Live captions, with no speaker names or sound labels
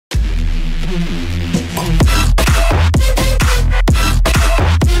Hello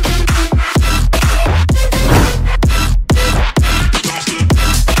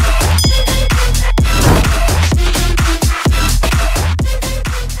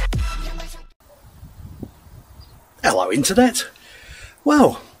Internet!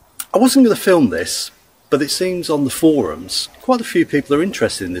 Well, I wasn't going to film this, but it seems on the forums quite a few people are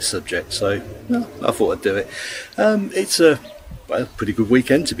interested in this subject, so well, I thought I'd do it. It's a pretty good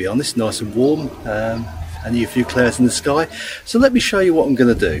weekend, to be honest, nice and warm, only a few clouds in the sky. So let me show you what I'm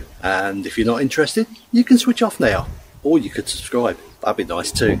going to do, and if you're not interested you can switch off now, or you could subscribe, that'd be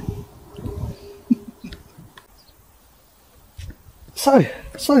nice too. So,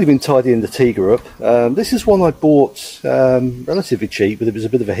 slowly been tidying the Tigra up. This is one I bought relatively cheap, but it was a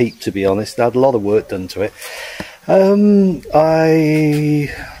bit of a heap, to be honest. I had a lot of work done to it. Let's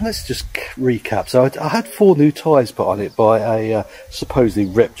just recap. So I had 4 new tyres put on it by a supposedly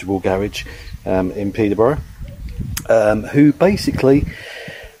reputable garage in Peterborough, who basically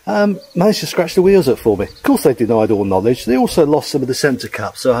managed to scratch the wheels up for me. Of course they denied all knowledge. They also lost some of the centre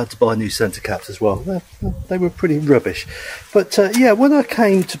caps, so I had to buy new centre caps as well. They were pretty rubbish. But yeah, when I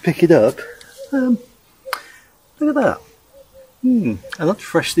came to pick it up, look at that. And I'd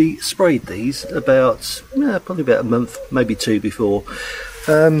freshly sprayed these about, probably about a month, maybe 2 before.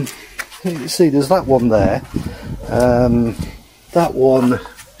 You can see there's that one there. That one,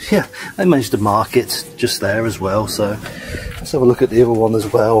 yeah, they managed to mark it just there as well, so let's have a look at the other one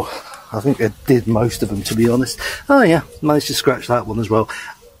as well. I think they did most of them, to be honest. Oh yeah, managed to scratch that one as well.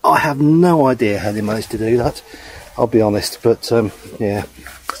 I have no idea how they managed to do that, I'll be honest, but yeah,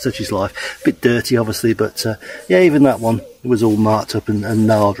 such is life. A bit dirty obviously, but yeah, even that one was all marked up and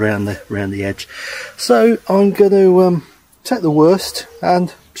gnarled around the edge. So I'm going to take the worst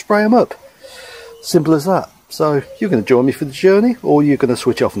and spray them up. Simple as that. So you're going to join me for the journey, or you're going to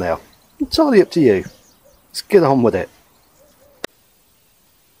switch off now. Entirely up to you. Let's get on with it.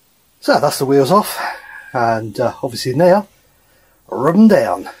 So that's the wheels off, and obviously now rub them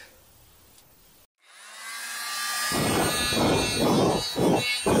down.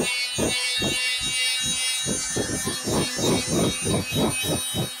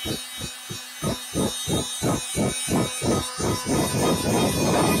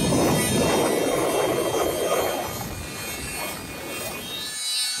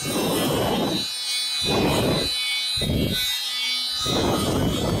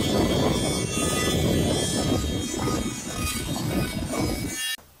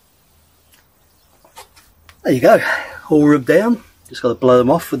 There you go, all rubbed down. Just got to blow them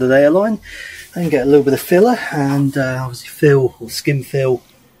off with an airline and get a little bit of filler, and obviously fill or skim fill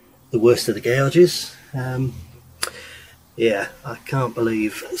the worst of the gouges. Yeah, I can't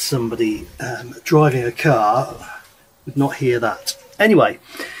believe somebody driving a car would not hear that. Anyway,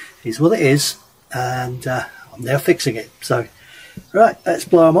 here's what it is, and I'm now fixing it. So right, let's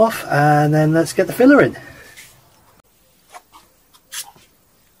blow them off and then let's get the filler in.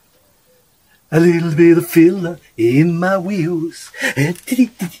 A little bit of filler in my wheels.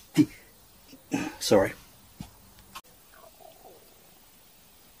 Sorry.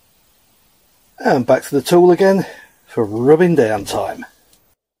 And back to the tool again for rubbing down time.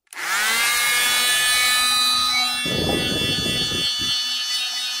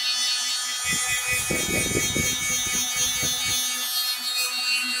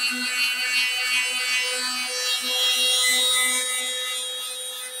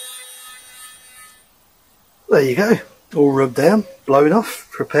 There you go, all rubbed down, blown off,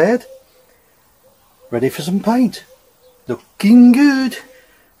 prepared, ready for some paint. Looking good.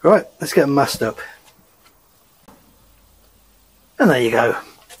 Right, let's get them masked up. And there you go,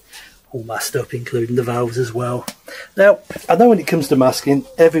 all masked up, including the valves as well. Now, I know when it comes to masking,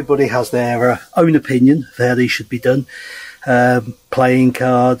 everybody has their own opinion of how these should be done. Playing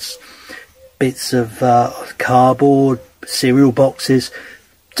cards, bits of cardboard, cereal boxes.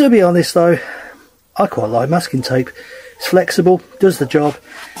 To be honest though, I quite like masking tape. It's flexible, does the job,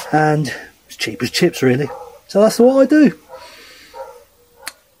 and it's cheap as chips really. So that's what I do.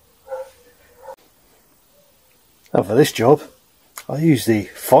 And for this job, I use the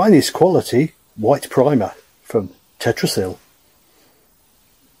finest quality white primer from Tetrasil.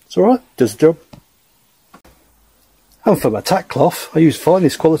 It's alright, does the job. And for my tack cloth, I use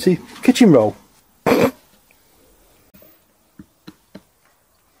finest quality kitchen roll.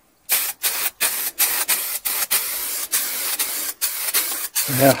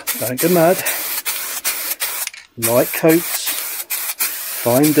 Yeah, don't get mad. Light coats,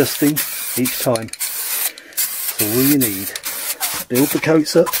 fine dusting each time. That's all you need. Build the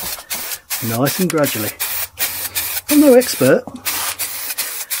coats up nice and gradually. I'm no expert,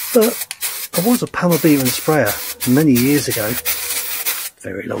 but I was a panel beater and sprayer many years ago,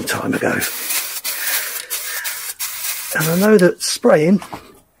 very long time ago. And I know that spraying,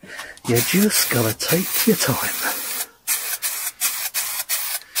 you just gotta take your time.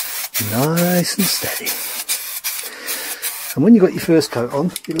 Nice and steady. And when you've got your first coat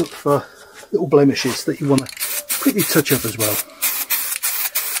on, you look for little blemishes that you want to quickly touch up as well.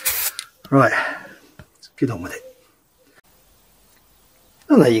 Right, let's get on with it.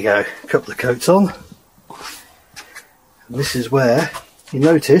 And there you go, a couple of coats on. And this is where you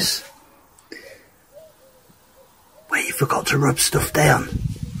notice where you forgot to rub stuff down.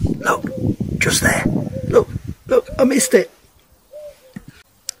 Look, just there. Look, I missed it.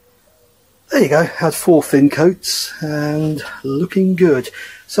 There you go, had 4 thin coats and looking good.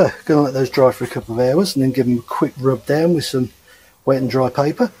 So, gonna let those dry for a couple of hours and then give them a quick rub down with some wet and dry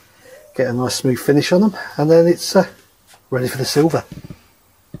paper. Get a nice smooth finish on them, and then it's ready for the silver.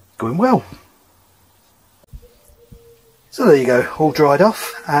 Going well. So there you go, all dried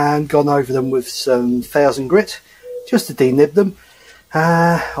off and gone over them with some 1000 grit just to denib them.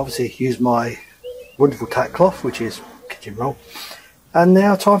 Obviously use my wonderful tack cloth, which is kitchen roll. And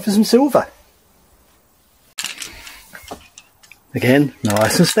now time for some silver. Again,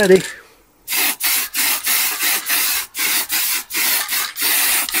 nice and steady.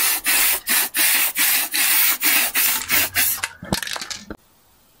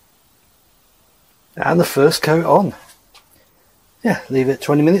 And the first coat on. Yeah, leave it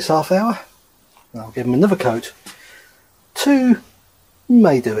 20 minutes, half hour. I'll give them another coat. 2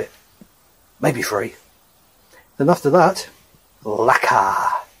 may do it. Maybe 3. Then after that, lacquer.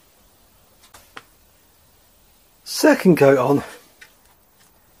 Second coat on.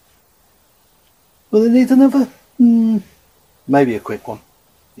 Will they need another? Maybe a quick one.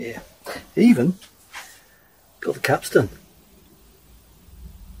 Yeah. Even got the caps done.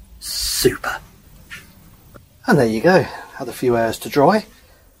 Super. And there you go. Had a few hours to dry.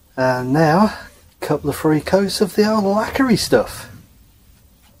 And now a couple of free coats of the old lacquery stuff.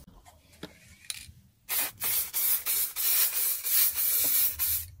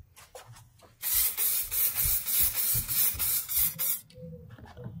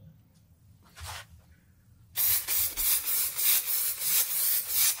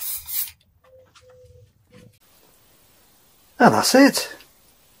 And that's it.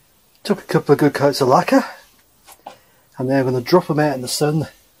 Took a couple of good coats of lacquer, and now I'm going to drop them out in the sun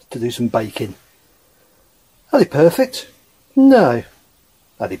to do some baking. Are they perfect? No.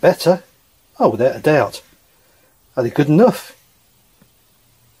 Are they better? Oh, without a doubt. Are they good enough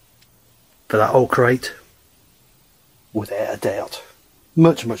for that old crate? Without a doubt.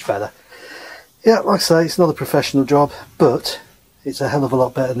 Much, much better. Yeah, like I say, it's not a professional job, but it's a hell of a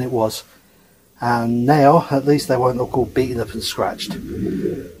lot better than it was. And now at least they won't look all beaten up and scratched,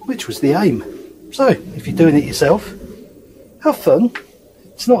 which was the aim. So if you're doing it yourself, have fun.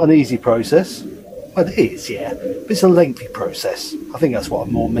 It's not an easy process. Well, it is, yeah, but it's a lengthy process. I think that's what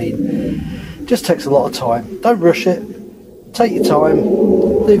I more mean. Just takes a lot of time. Don't rush it. Take your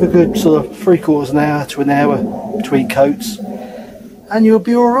time. Leave a good sort of 3/4 an hour to an hour between coats, and you'll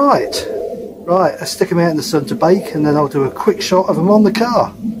be all right. Right, let's stick them out in the sun to bake, and then I'll do a quick shot of them on the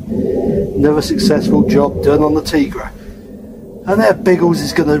car. Another successful job done on the Tigra. And now Biggles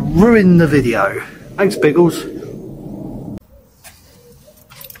is going to ruin the video. Thanks, Biggles.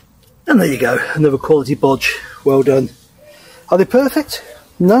 And there you go, another quality bodge. Well done. Are they perfect?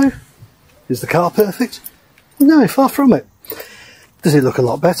 No. Is the car perfect? No, far from it. Does it look a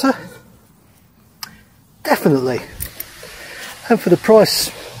lot better? Definitely. And for the price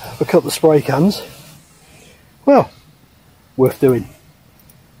of a couple of spray cans, well, worth doing.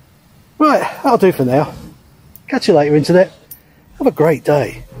 Right, that'll do for now. Catch you later, Internet. Have a great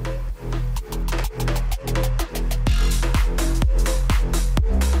day.